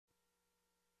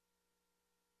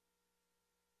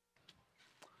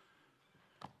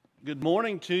Good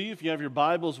morning to you. If you have your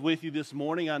Bibles with you this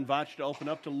morning, I invite you to open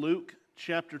up to Luke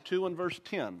chapter 2 and verse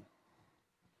 10.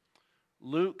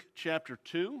 Luke chapter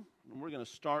 2, and we're going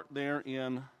to start there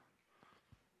in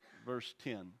verse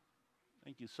 10.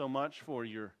 Thank you so much for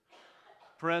your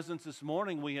presence this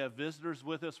morning. We have visitors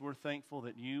with us. We're thankful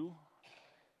that you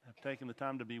have taken the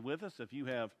time to be with us. If you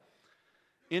have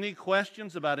any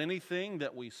questions about anything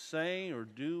that we say or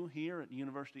do here at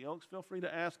University Oaks, feel free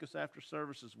to ask us after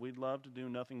services. We'd love to do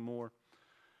nothing more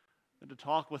than to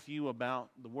talk with you about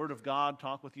the Word of God,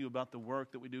 talk with you about the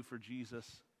work that we do for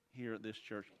Jesus here at this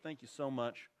church. Thank you so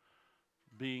much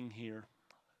for being here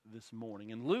this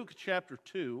morning. In Luke chapter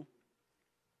 2,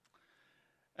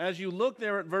 as you look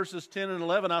there at verses 10 and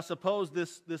 11, I suppose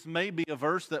this may be a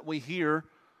verse that we hear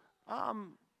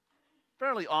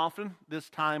fairly often this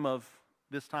time of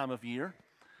year.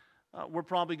 We're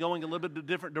probably going a little bit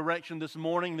different direction this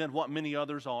morning than what many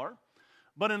others are.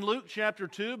 But in Luke chapter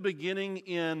 2, beginning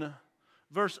in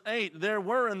verse 8, there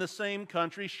were in the same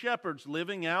country shepherds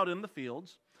living out in the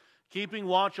fields, keeping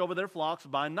watch over their flocks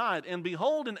by night. And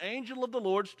behold, an angel of the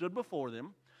Lord stood before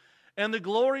them, and the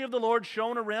glory of the Lord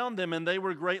shone around them, and they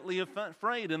were greatly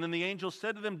afraid. And then the angel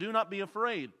said to them, "Do not be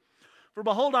afraid. For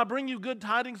behold, I bring you good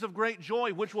tidings of great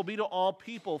joy, which will be to all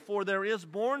people. For there is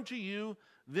born to you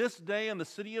this day in the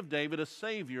city of David a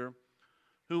Savior,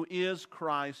 who is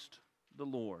Christ the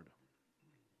Lord."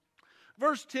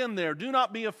 Verse 10 there, "Do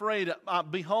not be afraid.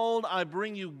 Behold, I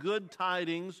bring you good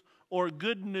tidings," or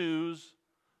good news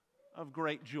of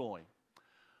great joy.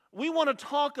 We want to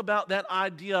talk about that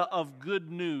idea of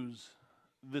good news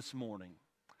this morning.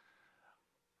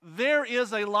 There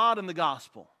is a lot in the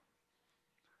gospel.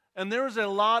 And there is a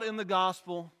lot in the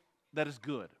gospel that is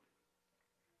good.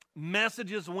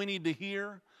 Messages we need to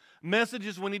hear,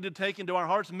 messages we need to take into our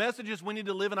hearts, messages we need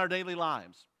to live in our daily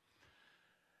lives.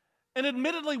 And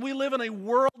admittedly, we live in a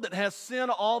world that has sin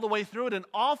all the way through it, and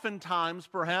oftentimes,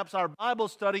 perhaps, our Bible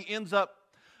study ends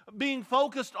up being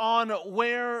focused on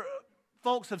where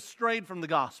folks have strayed from the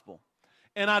gospel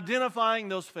and identifying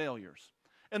those failures.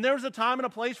 And there's a time and a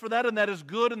place for that, and that is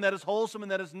good, and that is wholesome,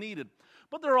 and that is needed.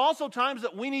 But there are also times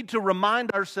that we need to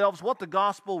remind ourselves what the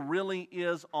gospel really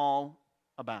is all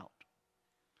about,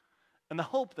 and the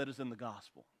hope that is in the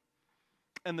gospel,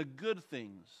 and the good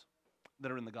things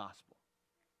that are in the gospel.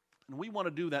 And we want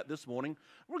to do that this morning.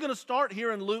 We're going to start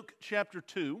here in Luke chapter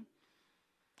 2.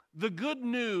 The good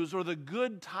news, or the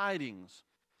good tidings.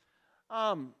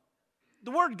 The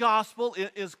word gospel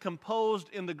is composed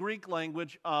in the Greek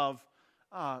language of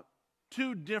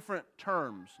two different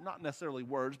terms, not necessarily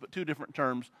words, but two different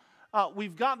terms.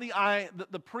 We've got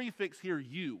the prefix here,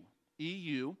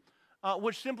 EU,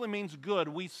 which simply means good.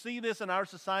 We see this in our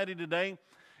society today.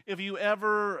 If you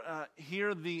ever hear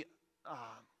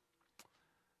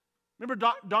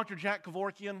remember Dr. Jack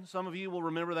Kevorkian? Some of you will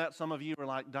remember that. Some of you are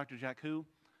like, Dr. Jack who?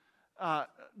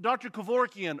 Dr.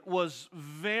 Kevorkian was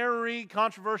very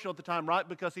controversial at the time, right?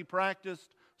 Because he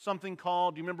practiced something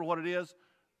called, do you remember what it is?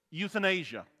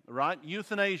 Euthanasia, right?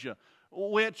 Euthanasia,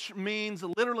 which means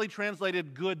literally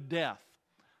translated good death.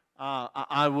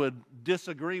 I would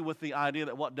disagree with the idea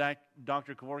that what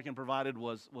Dr. Kevorkian provided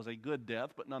was a good death,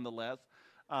 but nonetheless,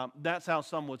 that's how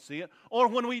some would see it. Or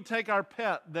when we take our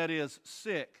pet that is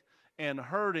sick and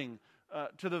hurting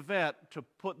to the vet to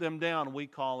put them down,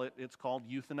 it's called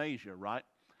euthanasia, right?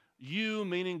 Eu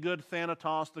meaning good,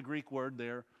 thanatos, the Greek word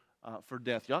there. For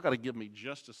death. Y'all got to give me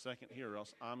just a second here, or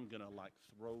else I'm going to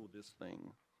throw this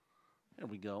thing. There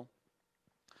we go.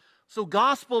 So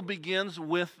gospel begins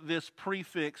with this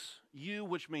prefix, eu,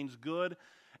 which means good.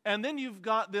 And then you've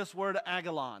got this word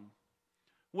agalon,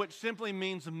 which simply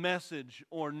means message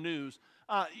or news.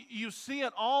 You see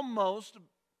it almost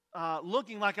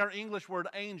looking like our English word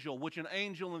angel, which an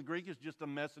angel in Greek is just a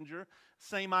messenger.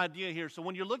 Same idea here. So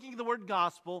when you're looking at the word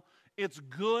gospel, it's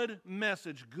good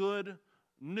message, good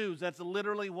news. That's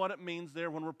literally what it means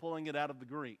there when we're pulling it out of the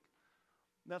Greek.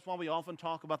 That's why we often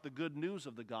talk about the good news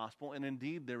of the gospel, and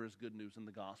indeed there is good news in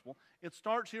the gospel. It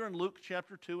starts here in Luke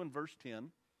chapter 2 and verse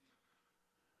 10,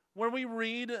 where we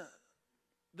read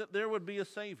that there would be a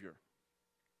Savior.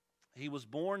 He was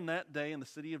born that day in the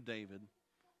city of David.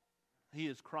 He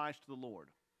is Christ the Lord.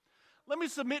 Let me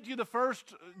submit to you the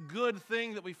first good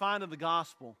thing that we find in the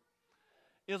gospel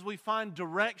is we find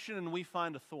direction and we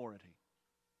find authority.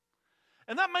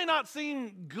 And that may not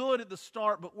seem good at the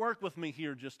start, but work with me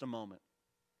here just a moment.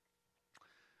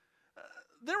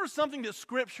 There is something that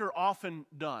Scripture often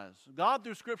does. God,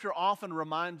 through Scripture, often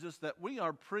reminds us that we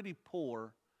are pretty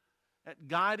poor at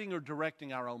guiding or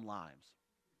directing our own lives.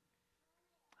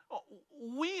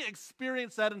 We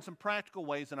experience that in some practical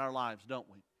ways in our lives, don't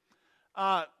we?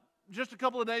 Just a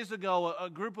couple of days ago, a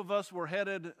group of us were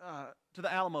headed to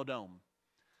the Alamo Dome.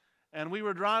 And we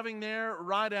were driving there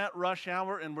right at rush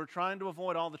hour, and we're trying to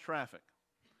avoid all the traffic.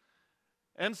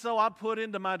 And so I put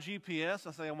into my GPS,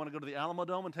 I say, I want to go to the Alamo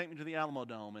Dome, and take me to the Alamo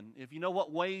Dome. And if you know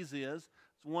what Waze is,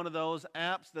 it's one of those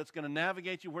apps that's going to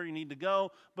navigate you where you need to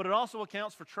go, but it also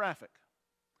accounts for traffic.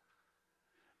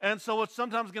 And so it's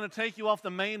sometimes going to take you off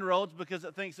the main roads because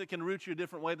it thinks it can route you a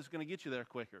different way that's going to get you there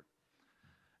quicker.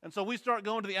 And so we start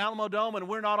going to the Alamo Dome, and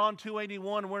we're not on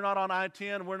 281, we're not on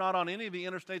I-10, we're not on any of the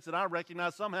interstates that I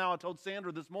recognize. Somehow, I told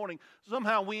Sandra this morning,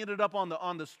 somehow we ended up on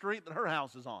the street that her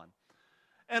house is on.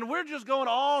 And we're just going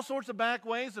all sorts of back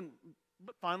ways,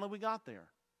 but finally we got there.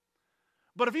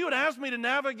 But if you had asked me to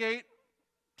navigate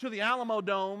to the Alamo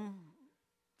Dome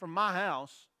from my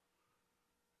house,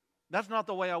 that's not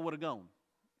the way I would have gone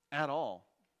at all.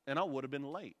 And I would have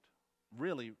been late.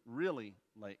 Really, really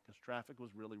late, because traffic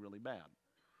was really, really bad.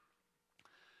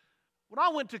 When I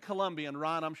went to Columbia, and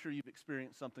Ryan, I'm sure you've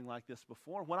experienced something like this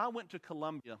before. When I went to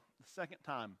Columbia the second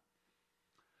time,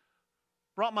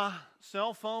 brought my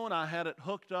cell phone. I had it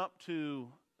hooked up to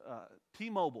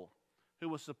T-Mobile, who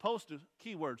was supposed to,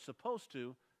 keyword, supposed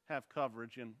to have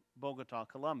coverage in Bogota,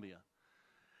 Colombia.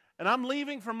 And I'm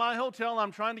leaving from my hotel.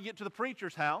 I'm trying to get to the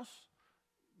preacher's house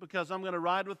because I'm going to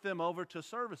ride with them over to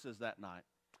services that night.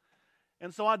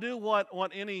 And so I do what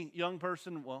any young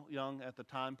person, well, young at the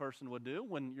time person would do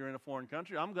when you're in a foreign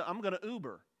country. I'm going to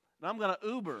Uber. And I'm going to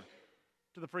Uber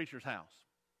to the preacher's house,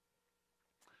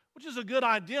 which is a good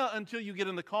idea until you get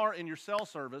in the car and your cell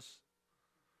service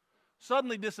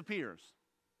suddenly disappears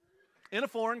in a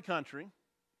foreign country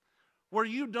where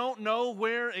you don't know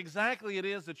where exactly it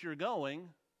is that you're going,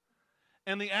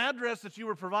 and the address that you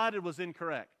were provided was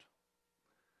incorrect.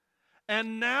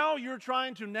 And now you're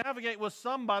trying to navigate with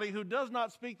somebody who does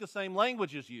not speak the same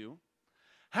language as you,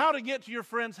 how to get to your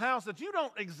friend's house that you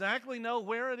don't exactly know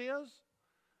where it is,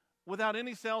 without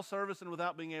any cell service and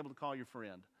without being able to call your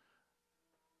friend,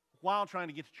 while trying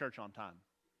to get to church on time.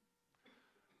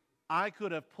 I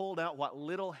could have pulled out what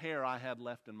little hair I had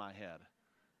left in my head,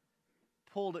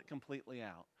 pulled it completely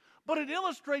out. But it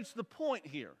illustrates the point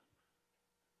here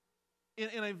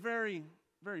in a very,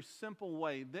 very simple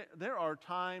way. There are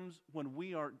times when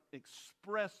we are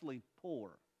expressly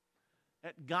poor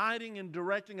at guiding and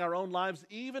directing our own lives,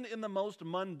 even in the most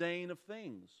mundane of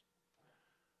things.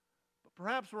 But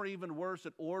perhaps we're even worse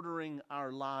at ordering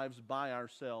our lives by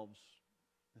ourselves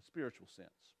in a spiritual sense.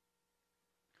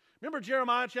 Remember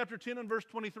Jeremiah chapter 10 and verse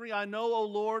 23, I know, O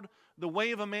Lord, the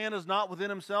way of a man is not within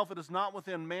himself. It is not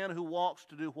within man who walks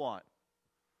to do what?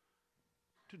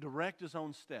 To direct his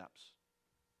own steps.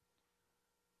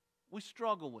 We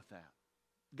struggle with that.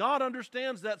 God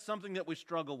understands that's something that we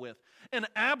struggle with. And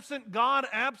absent God,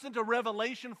 absent a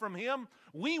revelation from Him,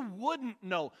 we wouldn't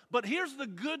know. But here's the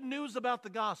good news about the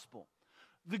gospel.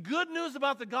 The good news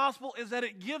about the gospel is that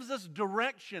it gives us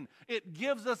direction. It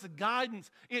gives us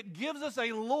guidance. It gives us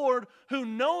a Lord who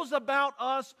knows about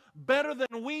us better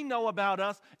than we know about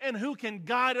us and who can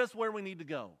guide us where we need to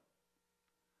go.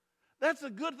 That's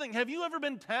a good thing. Have you ever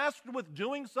been tasked with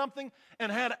doing something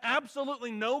and had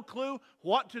absolutely no clue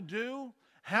what to do,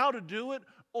 how to do it,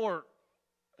 or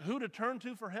who to turn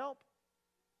to for help?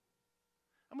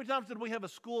 How many times did we have a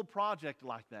school project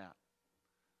like that,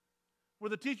 where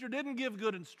the teacher didn't give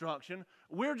good instruction?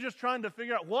 We're just trying to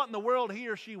figure out what in the world he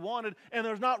or she wanted, and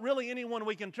there's not really anyone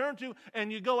we can turn to,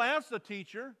 and you go ask the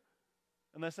teacher,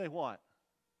 and they say what?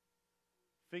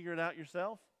 Figure it out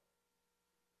yourself?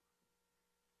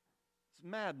 It's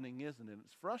maddening, isn't it?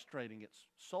 It's frustrating. It's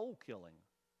soul-killing.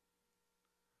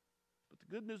 But the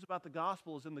good news about the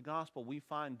gospel is in the gospel we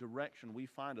find direction, we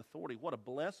find authority. What a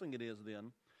blessing it is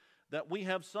then that we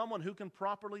have someone who can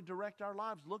properly direct our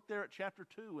lives. Look there at chapter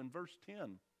 2 and verse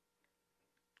 10.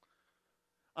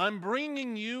 I'm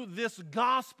bringing you this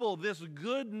gospel, this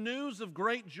good news of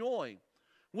great joy,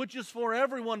 which is for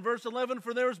everyone. Verse 11,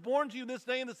 for there is born to you this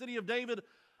day in the city of David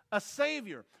a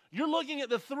Savior. You're looking at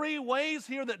the three ways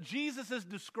here that Jesus is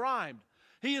described.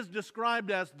 He is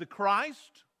described as the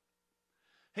Christ.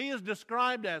 He is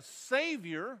described as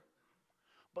Savior.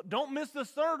 But don't miss this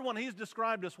third one. He's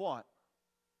described as what?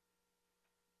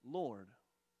 Lord.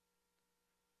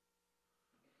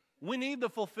 We need the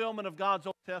fulfillment of God's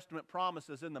Old Testament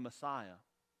promises in the Messiah.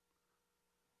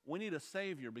 We need a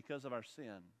Savior because of our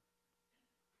sin.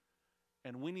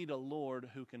 And we need a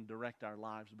Lord who can direct our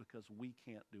lives because we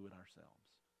can't do it ourselves.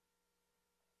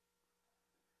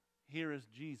 Here is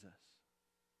Jesus.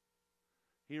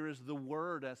 Here is the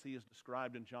Word as He is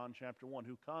described in John chapter 1,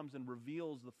 who comes and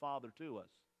reveals the Father to us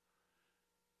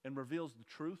and reveals the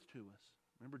truth to us.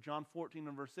 Remember John 14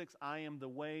 and verse 6, I am the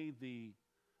way, the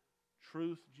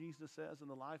truth, Jesus says, in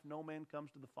the life. No man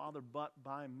comes to the Father but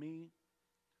by me.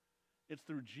 It's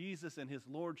through Jesus and His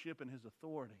lordship and His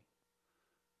authority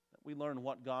that we learn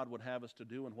what God would have us to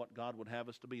do and what God would have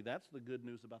us to be. That's the good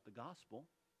news about the gospel,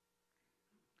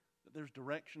 that there's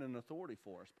direction and authority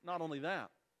for us. But not only that,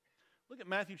 look at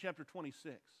Matthew chapter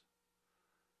 26.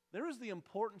 There is the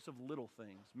importance of little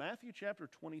things. Matthew chapter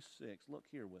 26, look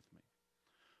here with me.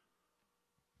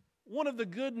 One of the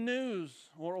good news,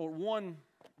 or one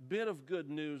bit of good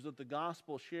news that the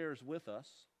gospel shares with us,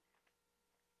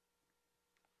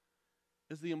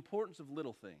 is the importance of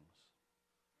little things.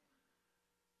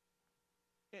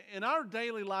 In our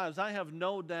daily lives, I have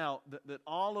no doubt that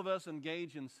all of us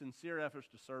engage in sincere efforts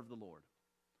to serve the Lord.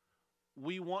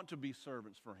 We want to be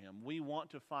servants for Him. We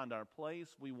want to find our place.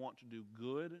 We want to do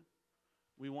good.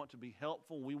 We want to be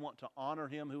helpful. We want to honor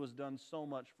Him who has done so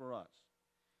much for us.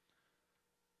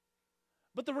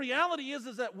 But the reality is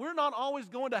that we're not always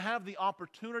going to have the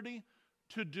opportunity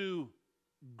to do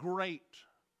great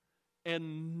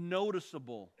and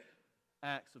noticeable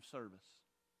acts of service.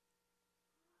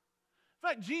 In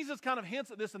fact, Jesus kind of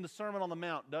hints at this in the Sermon on the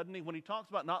Mount, doesn't He? When He talks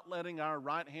about not letting our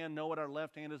right hand know what our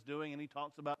left hand is doing, and He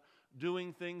talks about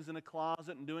doing things in a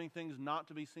closet and doing things not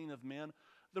to be seen of men.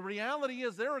 The reality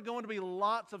is there are going to be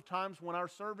lots of times when our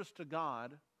service to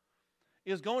God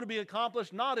is going to be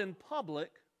accomplished not in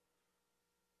public,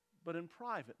 but in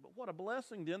private. But what a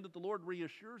blessing then that the Lord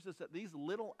reassures us that these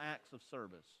little acts of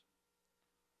service,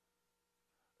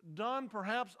 done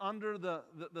perhaps under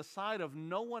the sight of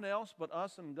no one else but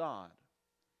us and God,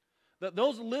 that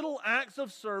those little acts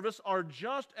of service are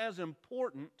just as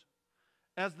important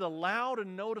as the loud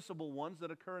and noticeable ones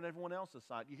that occur in everyone else's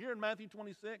sight. You hear in Matthew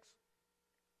 26?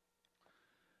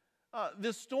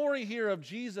 This story here of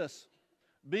Jesus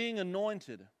being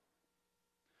anointed.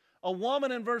 A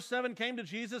woman in verse 7 came to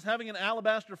Jesus having an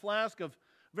alabaster flask of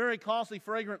very costly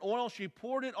fragrant oil. She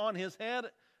poured it on His head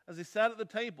as He sat at the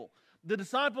table. The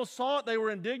disciples saw it. They were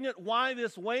indignant. Why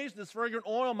this waste? This fragrant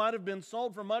oil might have been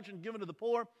sold for much and given to the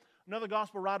poor. Another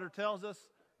gospel writer tells us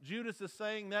Judas is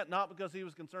saying that not because he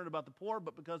was concerned about the poor,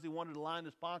 but because he wanted to line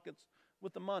his pockets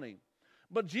with the money.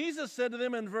 But Jesus said to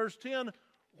them in verse 10,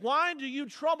 "Why do you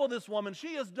trouble this woman?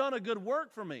 She has done a good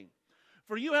work for me.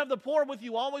 For you have the poor with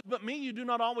you always, but me you do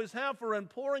not always have. For in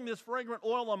pouring this fragrant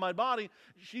oil on my body,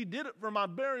 she did it for my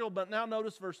burial." But now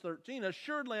notice verse 13.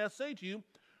 "Assuredly I say to you,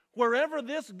 wherever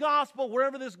this gospel,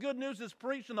 wherever this good news is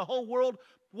preached in the whole world,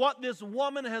 what this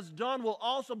woman has done will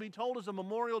also be told as a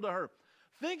memorial to her."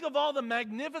 Think of all the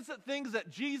magnificent things that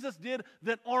Jesus did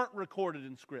that aren't recorded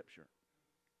in Scripture.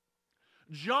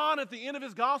 John, at the end of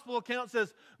his gospel account,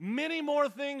 says, many more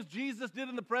things Jesus did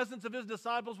in the presence of His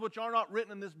disciples which are not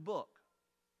written in this book.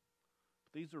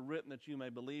 These are written that you may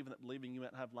believe, and that believing you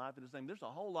might have life in His name. There's a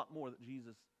whole lot more that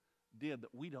Jesus did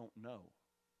that we don't know.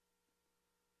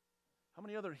 How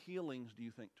many other healings do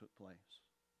you think took place?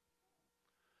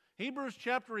 Hebrews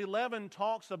chapter 11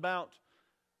 talks about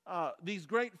these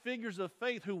great figures of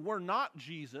faith who were not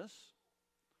Jesus,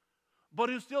 but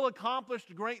who still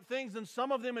accomplished great things. And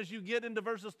some of them, as you get into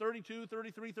verses 32,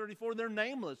 33, 34, they're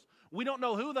nameless. We don't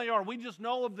know who they are. We just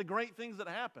know of the great things that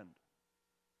happened.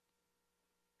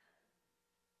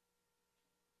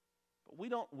 But we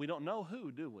don't know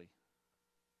who, do we?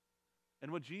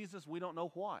 And with Jesus, we don't know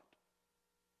what.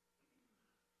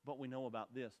 But we know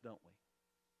about this, don't we?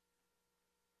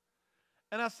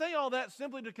 And I say all that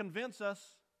simply to convince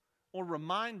us or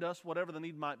remind us, whatever the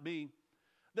need might be,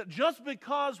 that just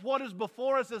because what is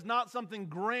before us is not something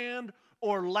grand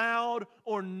or loud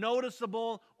or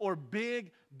noticeable or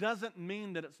big doesn't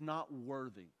mean that it's not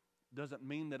worthy. Doesn't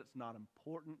mean that it's not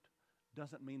important.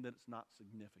 Doesn't mean that it's not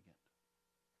significant.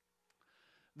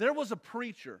 There was a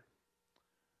preacher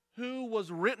who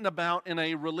was written about in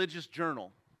a religious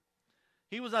journal.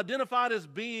 He was identified as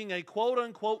being a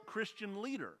quote-unquote Christian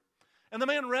leader. And the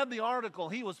man read the article.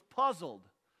 He was puzzled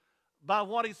by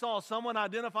what he saw, someone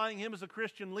identifying him as a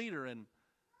Christian leader. And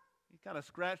he kind of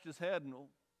scratched his head, and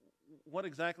what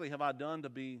exactly have I done to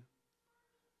be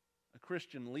a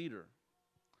Christian leader?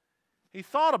 He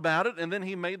thought about it, and then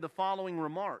he made the following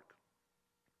remark.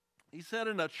 He said,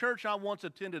 in a church I once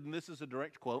attended, and this is a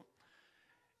direct quote,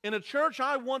 "In a church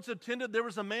I once attended, there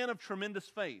was a man of tremendous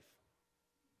faith.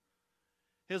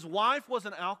 His wife was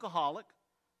an alcoholic.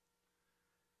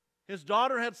 His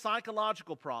daughter had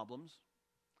psychological problems,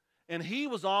 and he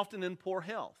was often in poor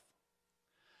health.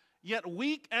 Yet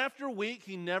week after week,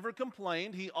 he never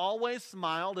complained. He always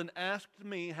smiled and asked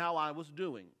me how I was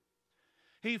doing.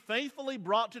 He faithfully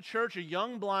brought to church a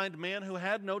young blind man who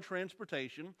had no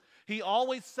transportation. He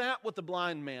always sat with the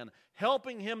blind man,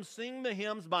 helping him sing the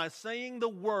hymns by saying the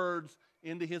words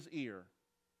into his ear.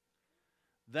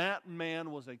 That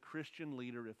man was a Christian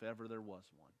leader if ever there was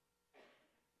one.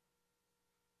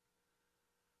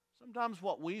 Sometimes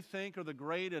what we think are the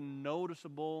great and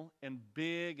noticeable and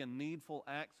big and needful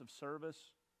acts of service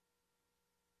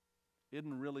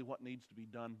isn't really what needs to be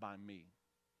done by me.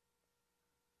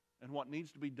 And what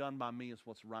needs to be done by me is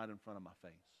what's right in front of my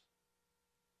face.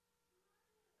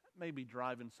 It may be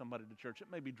driving somebody to church.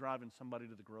 It may be driving somebody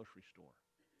to the grocery store.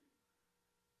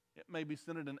 It may be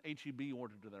sending an HEB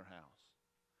order to their house.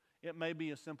 It may be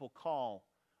a simple call.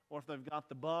 Or if they've got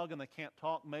the bug and they can't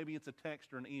talk, maybe it's a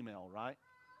text or an email, right?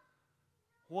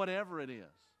 Whatever it is,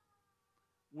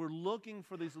 we're looking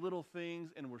for these little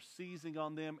things and we're seizing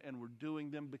on them and we're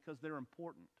doing them because they're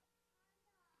important.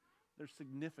 They're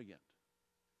significant.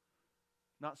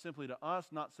 Not simply to us,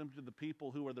 not simply to the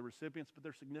people who are the recipients, but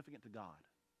they're significant to God.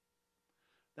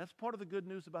 That's part of the good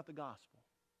news about the gospel.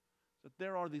 That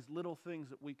there are these little things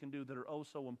that we can do that are oh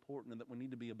so important and that we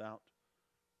need to be about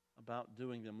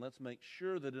doing them. Let's make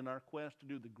sure that in our quest to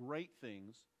do the great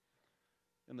things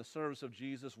in the service of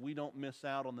Jesus, we don't miss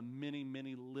out on the many,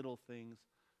 many little things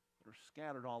that are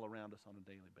scattered all around us on a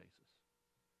daily basis.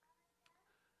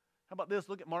 How about this?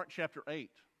 Look at Mark chapter 8.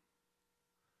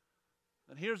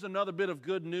 And here's another bit of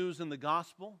good news in the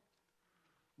gospel.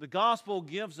 The gospel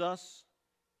gives us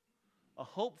a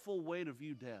hopeful way to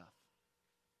view death.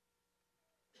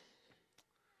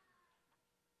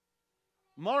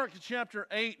 Mark chapter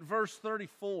 8, verse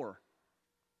 34.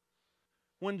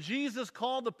 When Jesus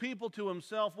called the people to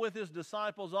himself with his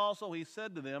disciples also, he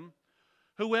said to them,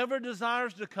 "Whoever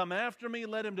desires to come after me,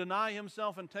 let him deny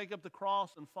himself and take up the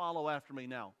cross and follow after me."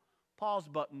 Now, pause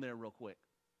button there real quick.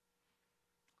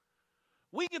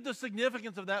 We get the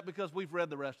significance of that because we've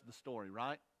read the rest of the story,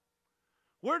 right?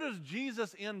 Where does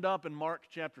Jesus end up in Mark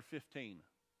chapter 15?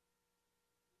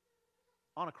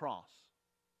 On a cross,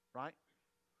 right?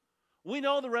 We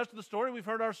know the rest of the story. We've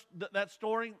heard that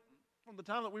story from the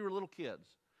time that we were little kids.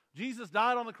 Jesus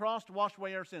died on the cross to wash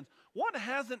away our sins. What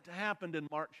hasn't happened in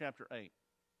Mark chapter 8?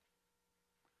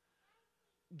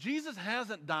 Jesus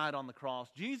hasn't died on the cross.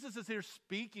 Jesus is here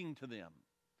speaking to them.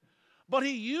 But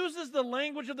he uses the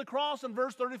language of the cross in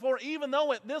verse 34, even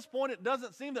though at this point it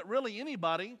doesn't seem that really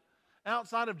anybody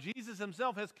outside of Jesus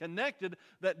himself has connected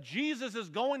that Jesus is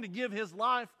going to give his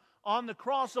life on the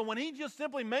cross. So when he just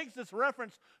simply makes this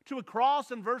reference to a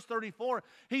cross in verse 34,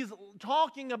 he's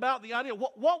talking about the idea,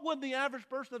 what would the average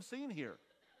person have seen here?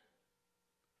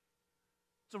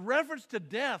 It's a reference to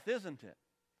death, isn't it?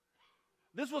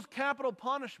 This was capital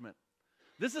punishment.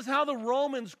 This is how the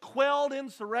Romans quelled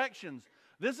insurrections.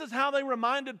 This is how they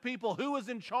reminded people who was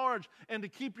in charge and to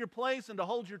keep your place and to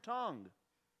hold your tongue.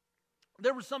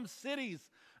 There were some cities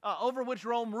over which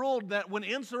Rome ruled that when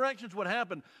insurrections would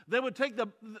happen, they would take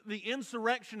the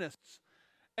insurrectionists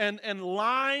and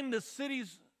line the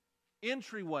city's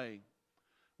entryway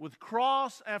with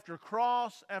cross after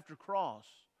cross after cross,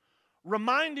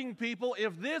 reminding people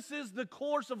if this is the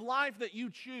course of life that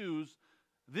you choose,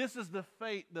 this is the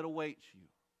fate that awaits you.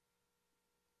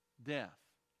 Death.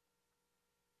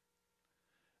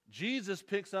 Jesus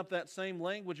picks up that same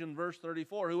language in verse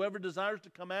 34. Whoever desires to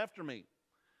come after me,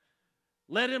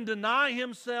 let him deny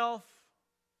himself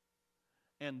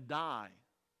and die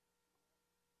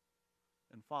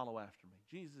and follow after me.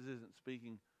 Jesus isn't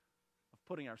speaking of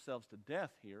putting ourselves to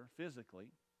death here physically,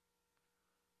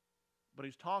 but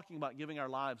he's talking about giving our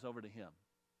lives over to him.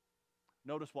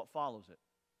 Notice what follows it.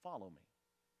 Follow me.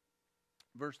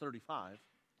 Verse 35.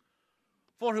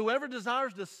 For whoever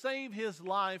desires to save his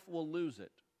life will lose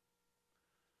it.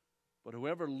 But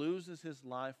whoever loses his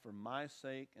life for my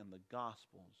sake and the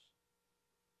gospel's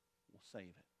will save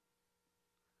it.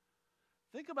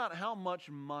 Think about how much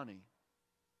money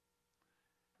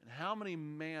and how many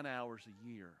man hours a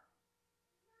year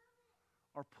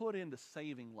are put into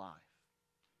saving life.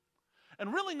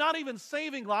 And really not even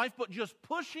saving life, but just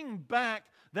pushing back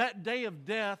that day of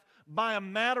death by a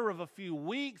matter of a few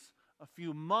weeks, a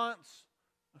few months,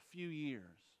 a few years.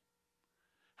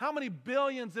 How many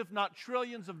billions, if not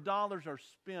trillions of dollars are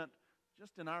spent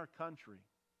just in our country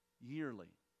yearly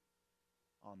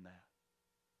on that?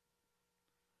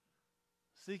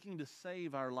 Seeking to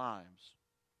save our lives.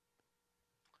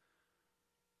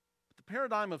 But the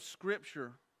paradigm of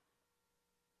Scripture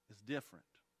is different.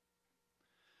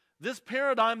 This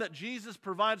paradigm that Jesus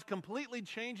provides completely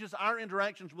changes our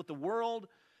interactions with the world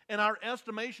and our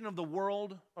estimation of the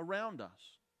world around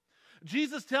us.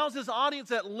 Jesus tells his audience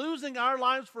that losing our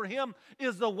lives for him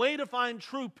is the way to find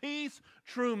true peace,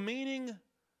 true meaning,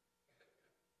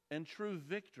 and true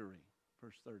victory.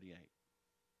 Verse 38.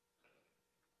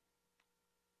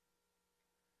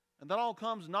 And that all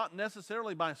comes not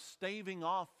necessarily by staving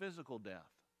off physical death,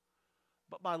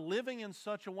 but by living in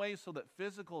such a way so that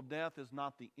physical death is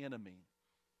not the enemy,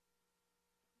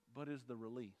 but is the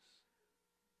release.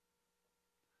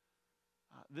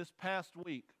 This past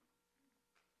week,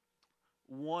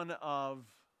 one of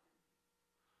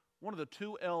the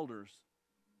two elders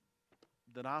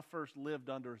that I first lived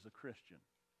under as a Christian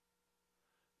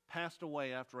passed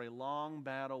away after a long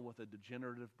battle with a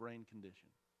degenerative brain condition.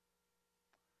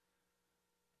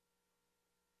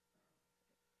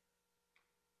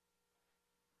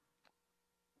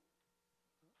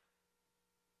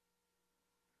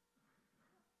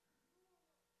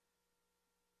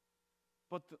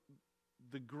 But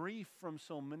the grief from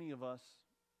so many of us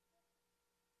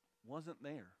wasn't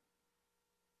there.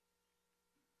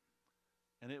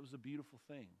 And it was a beautiful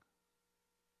thing.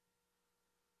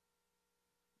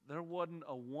 There wasn't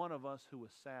a one of us who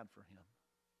was sad for him.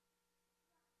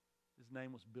 His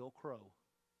name was Bill Crow.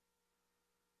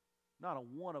 Not a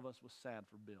one of us was sad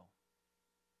for Bill.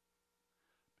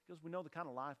 Because we know the kind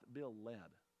of life that Bill led.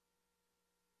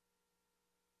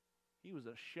 He was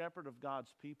a shepherd of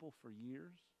God's people for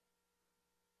years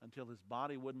until his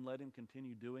body wouldn't let him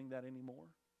continue doing that anymore.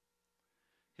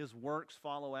 His works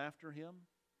follow after him.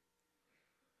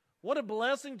 What a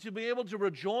blessing to be able to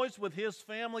rejoice with his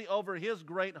family over his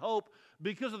great hope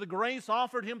because of the grace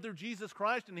offered him through Jesus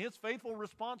Christ and his faithful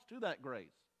response to that grace.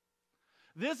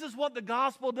 This is what the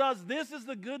gospel does. This is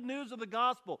the good news of the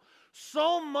gospel.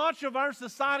 So much of our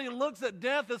society looks at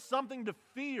death as something to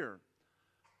fear.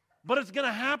 But it's going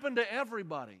to happen to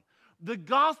everybody. The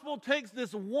gospel takes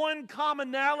this one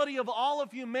commonality of all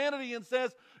of humanity and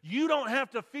says, you don't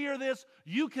have to fear this,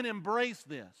 you can embrace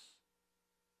this.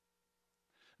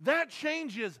 That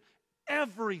changes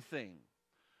everything.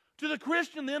 To the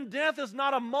Christian, then, death is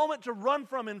not a moment to run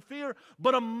from in fear,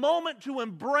 but a moment to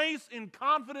embrace in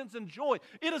confidence and joy.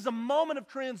 It is a moment of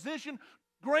transition,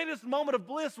 greatest moment of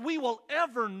bliss we will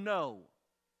ever know.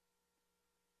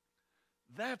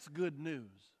 That's good news.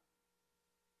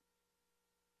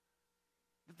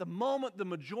 That the moment the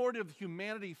majority of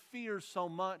humanity fears so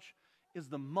much is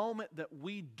the moment that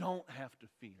we don't have to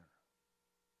fear.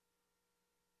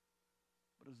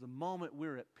 But is the moment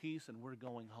we're at peace and we're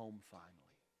going home finally.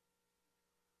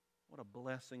 What a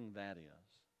blessing that is.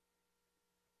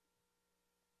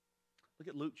 Look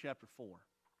at Luke chapter 4.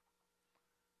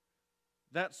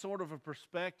 That sort of a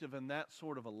perspective and that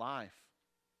sort of a life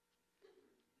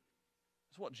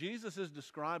is what Jesus is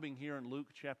describing here in Luke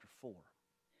chapter 4.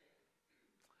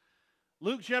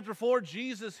 Luke chapter 4,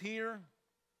 Jesus here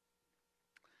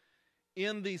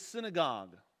in the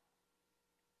synagogue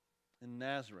in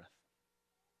Nazareth,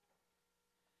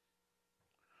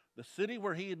 the city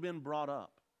where he had been brought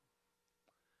up.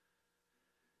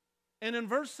 And in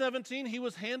verse 17, he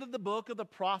was handed the book of the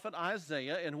prophet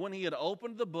Isaiah, and when he had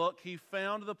opened the book, he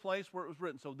found the place where it was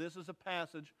written. So this is a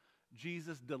passage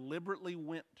Jesus deliberately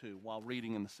went to while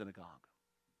reading in the synagogue.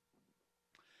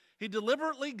 He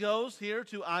deliberately goes here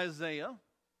to Isaiah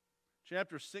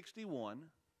chapter 61,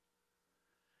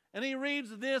 and he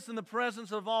reads this in the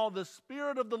presence of all. The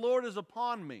Spirit of the Lord is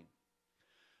upon me,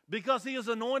 because he has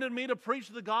anointed me to preach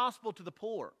the gospel to the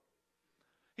poor.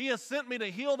 He has sent me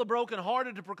to heal the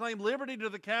brokenhearted, to proclaim liberty to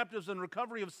the captives and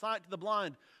recovery of sight to the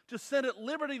blind, to set at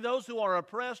liberty those who are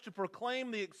oppressed, to proclaim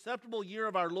the acceptable year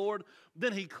of our Lord.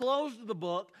 Then he closed the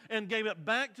book and gave it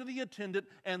back to the attendant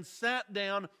and sat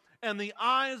down, and the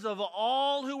eyes of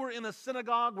all who were in the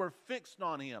synagogue were fixed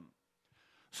on him.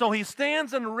 So he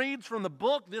stands and reads from the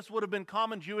book. This would have been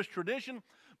common Jewish tradition.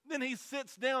 Then he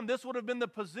sits down. This would have been the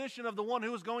position of the one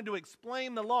who was going to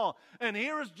explain the law. And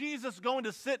here is Jesus going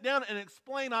to sit down and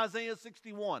explain Isaiah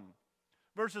 61,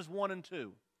 verses 1 and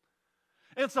 2.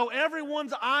 And so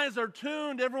everyone's eyes are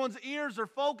tuned, everyone's ears are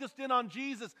focused in on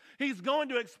Jesus. He's going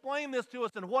to explain this to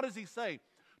us, and what does he say?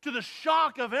 To the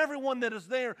shock of everyone that is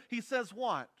there, he says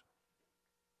what?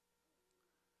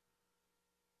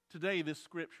 Today this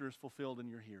scripture is fulfilled in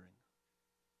your hearing.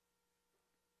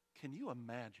 Can you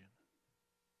imagine?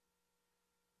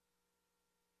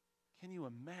 Can you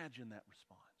imagine that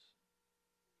response?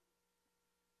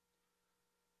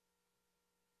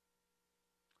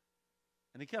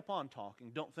 And he kept on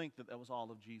talking. Don't think that that was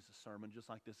all of Jesus' sermon, just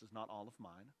like this is not all of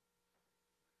mine.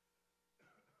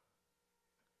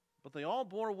 But they all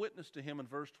bore witness to him in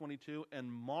verse 22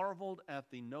 and marveled at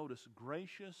the, notice,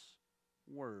 gracious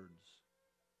words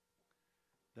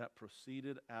that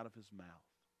proceeded out of his mouth.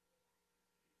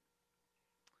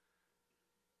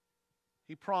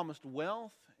 He promised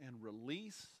wealth and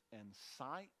release and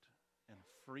sight and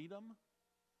freedom.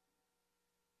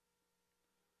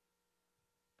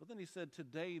 But then he said,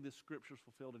 today this scripture is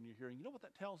fulfilled in your hearing. You know what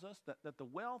that tells us? That the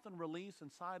wealth and release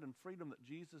and sight and freedom that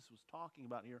Jesus was talking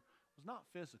about here was not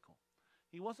physical.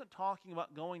 He wasn't talking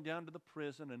about going down to the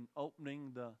prison and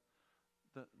opening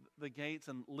the gates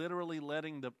and literally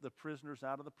letting the prisoners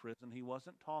out of the prison. He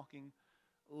wasn't talking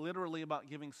literally about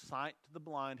giving sight to the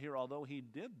blind here, although he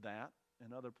did that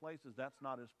in other places. That's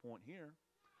not his point here.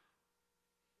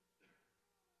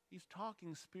 He's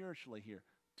talking spiritually here.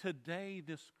 Today,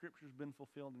 this scripture has been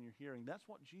fulfilled in your hearing. That's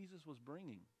what Jesus was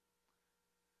bringing.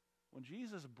 When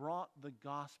Jesus brought the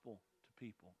gospel to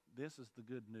people, this is the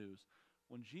good news.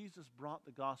 When Jesus brought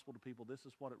the gospel to people, this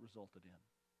is what it resulted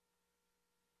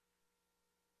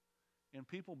in. In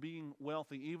people being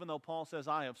wealthy, even though Paul says,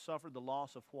 I have suffered the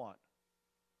loss of what?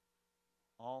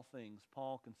 All things.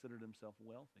 Paul considered himself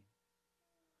wealthy.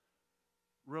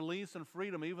 Release and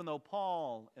freedom, even though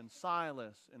Paul and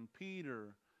Silas and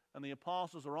Peter and the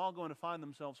apostles are all going to find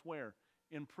themselves where?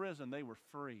 In prison. They were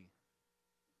free.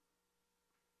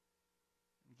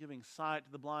 Giving sight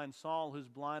to the blind, Saul, who's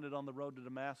blinded on the road to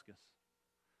Damascus.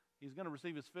 He's going to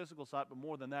receive his physical sight, but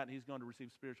more than that, he's going to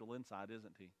receive spiritual insight,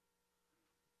 isn't he?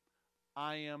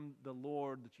 I am the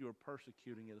Lord that you are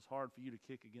persecuting. It is hard for you to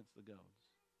kick against the goads.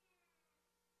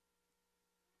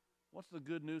 What's the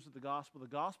good news of the gospel? The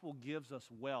gospel gives us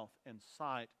wealth and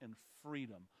sight and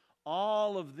freedom.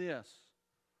 All of this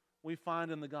we find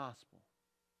in the gospel.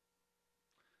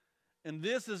 And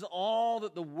this is all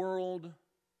that the world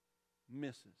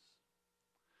misses.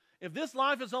 If this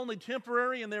life is only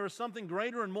temporary and there is something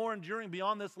greater and more enduring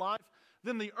beyond this life,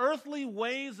 then the earthly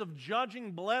ways of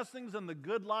judging blessings and the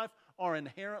good life are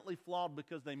inherently flawed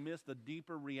because they miss the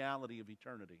deeper reality of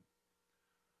eternity.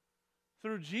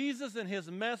 Through Jesus and His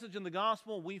message in the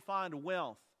gospel, we find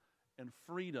wealth and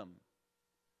freedom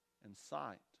and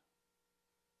sight.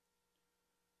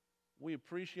 We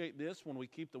appreciate this when we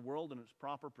keep the world in its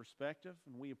proper perspective,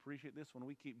 and we appreciate this when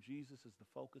we keep Jesus as the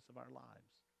focus of our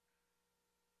lives.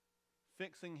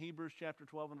 Fixing, Hebrews chapter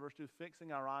 12 and verse 2,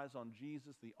 fixing our eyes on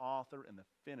Jesus, the author and the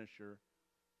finisher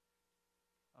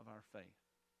of our faith.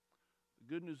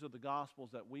 The good news of the gospel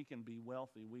is that we can be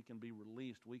wealthy, we can be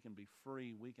released, we can be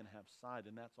free, we can have sight,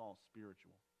 and that's all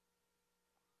spiritual.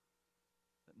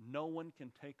 That no one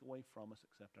can take away from us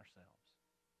except ourselves.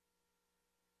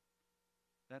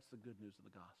 That's the good news of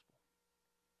the gospel.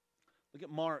 Look at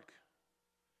Mark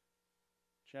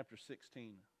chapter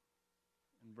 16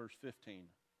 and verse 15.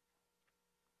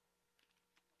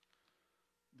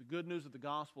 The good news of the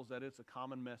gospel is that it's a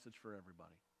common message for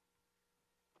everybody.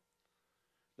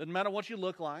 Doesn't matter what you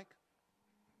look like.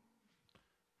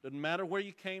 Doesn't matter where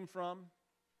you came from.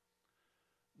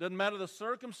 Doesn't matter the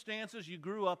circumstances you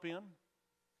grew up in.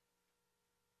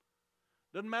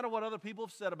 Doesn't matter what other people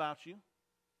have said about you.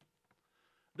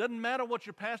 Doesn't matter what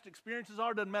your past experiences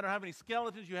are. Doesn't matter how many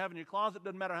skeletons you have in your closet.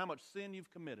 Doesn't matter how much sin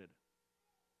you've committed.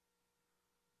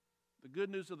 The good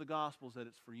news of the gospel is that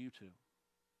it's for you too.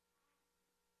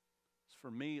 It's for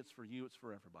me, it's for you, it's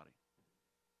for everybody.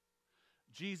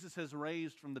 Jesus has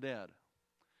raised from the dead.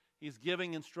 He's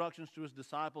giving instructions to His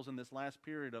disciples in this last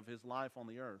period of His life on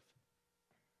the earth.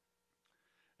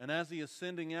 And as He is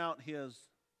sending out His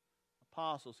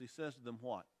apostles, He says to them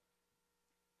what?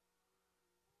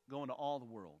 Go into all the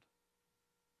world.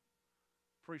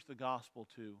 Preach the gospel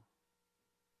to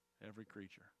every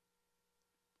creature.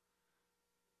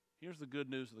 Here's the good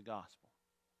news of the gospel.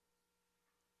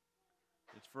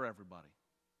 It's for everybody.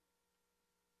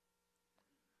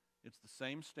 It's the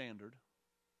same standard,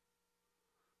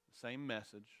 the same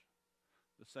message,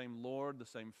 the same Lord, the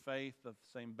same faith, the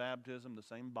same baptism, the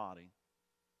same body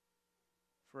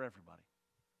for everybody.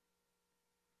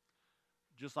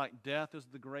 Just like death is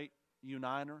the great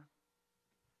uniter,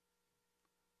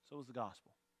 so is the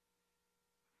gospel.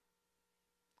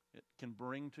 It can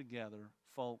bring together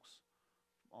folks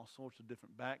from all sorts of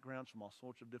different backgrounds, from all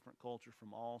sorts of different cultures,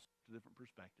 from all sorts of different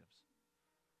perspectives.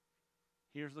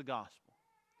 Here's the gospel.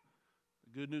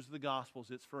 The good news of the gospel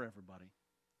is it's for everybody.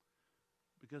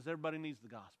 Because everybody needs the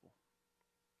gospel.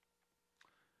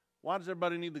 Why does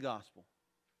everybody need the gospel?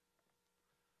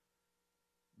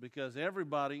 Because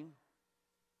everybody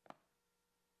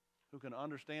who can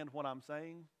understand what I'm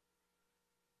saying,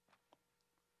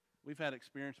 we've had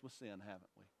experience with sin,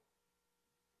 haven't we?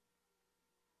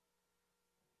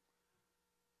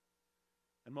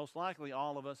 And most likely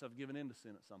all of us have given in to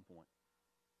sin at some point.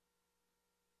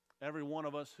 Every one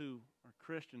of us who are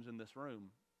Christians in this room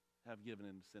have given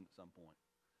in to sin at some point.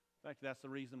 In fact, that's the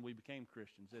reason we became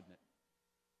Christians, isn't it?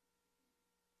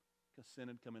 Because sin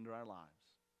had come into our lives.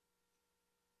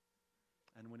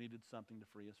 And we needed something to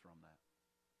free us from that.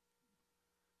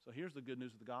 So here's the good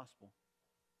news of the gospel.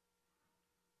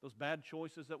 Those bad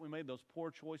choices that we made, those poor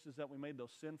choices that we made,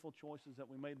 those sinful choices that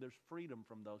we made, there's freedom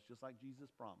from those, just like Jesus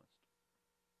promised.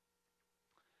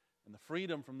 And the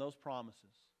freedom from those promises,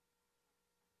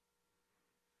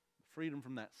 the freedom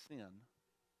from that sin,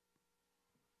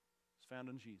 is found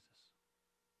in Jesus.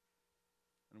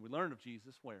 And we learn of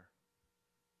Jesus where?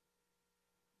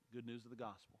 Good news of the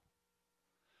gospel.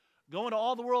 Go into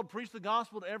all the world, preach the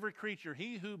gospel to every creature.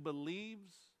 He who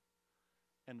believes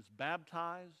and is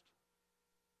baptized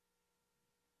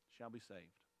shall be saved.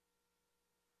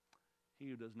 He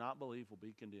who does not believe will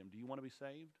be condemned. Do you want to be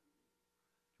saved?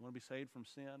 Do you want to be saved from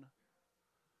sin?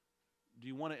 Do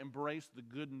you want to embrace the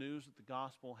good news that the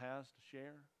gospel has to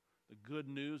share? The good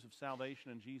news of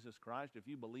salvation in Jesus Christ? If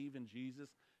you believe in Jesus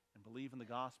and believe in the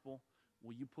gospel,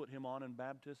 will you put him on in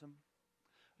baptism?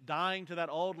 Dying to that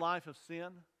old life of sin,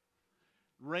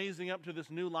 raising up to this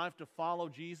new life to follow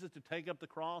Jesus, to take up the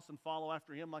cross and follow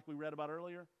after him like we read about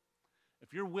earlier.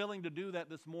 If you're willing to do that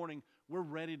this morning, we're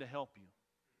ready to help you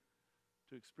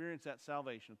to experience that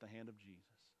salvation at the hand of Jesus.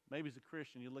 Maybe as a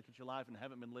Christian, you look at your life and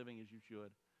haven't been living as you should,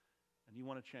 and you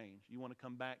want to change. You want to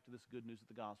come back to this good news of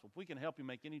the gospel. If we can help you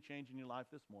make any change in your life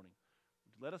this morning,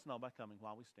 let us know by coming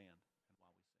while we stand and while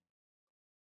we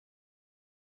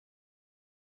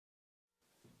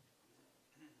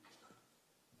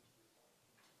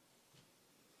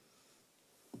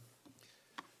sing.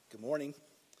 Good morning.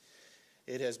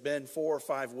 It has been 4 or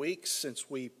 5 weeks since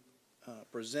we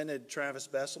presented Travis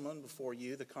Besselman before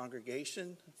you, the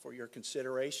congregation, for your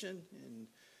consideration in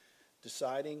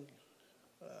deciding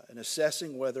and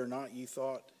assessing whether or not you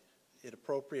thought it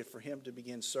appropriate for him to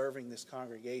begin serving this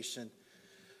congregation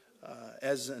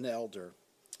as an elder.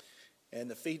 And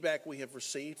the feedback we have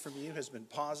received from you has been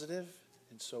positive,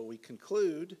 and so we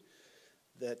conclude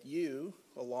that you,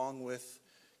 along with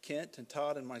Kent and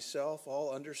Todd and myself,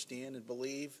 all understand and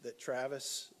believe that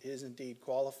Travis is indeed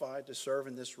qualified to serve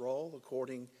in this role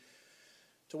according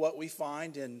to what we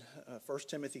find in 1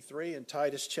 Timothy 3 and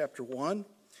Titus chapter 1.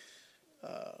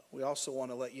 We also want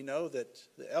to let you know that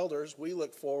the elders, we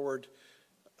look forward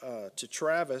to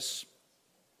Travis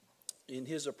in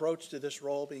his approach to this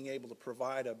role being able to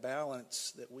provide a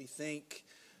balance that we think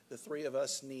the three of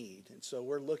us need. And so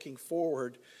we're looking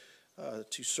forward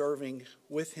to serving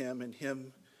with him and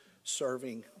him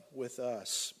serving with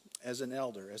us as an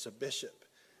elder, as a bishop,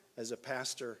 as a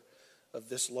pastor of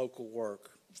this local work.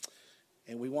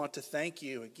 And we want to thank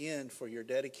you again for your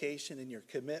dedication and your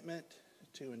commitment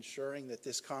to ensuring that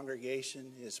this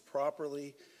congregation is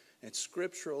properly and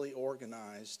scripturally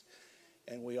organized.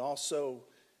 And we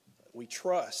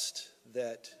trust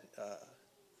that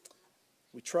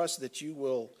you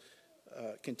will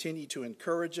continue to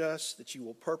encourage us, that you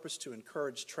will purpose to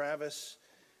encourage Travis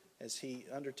as he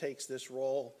undertakes this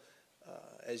role,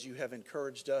 as you have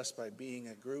encouraged us by being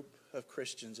a group of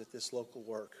Christians at this local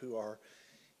work who are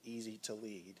easy to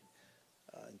lead.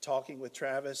 In talking with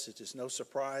Travis, it is no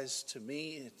surprise to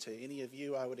me and to any of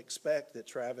you, I would expect that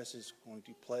Travis is going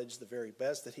to pledge the very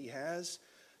best that he has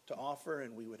to offer,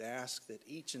 and we would ask that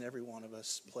each and every one of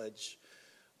us pledge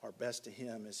our best to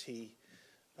him as he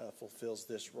fulfills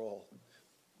this role.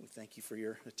 We thank you for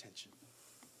your attention.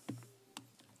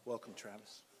 Welcome,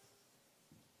 Travis.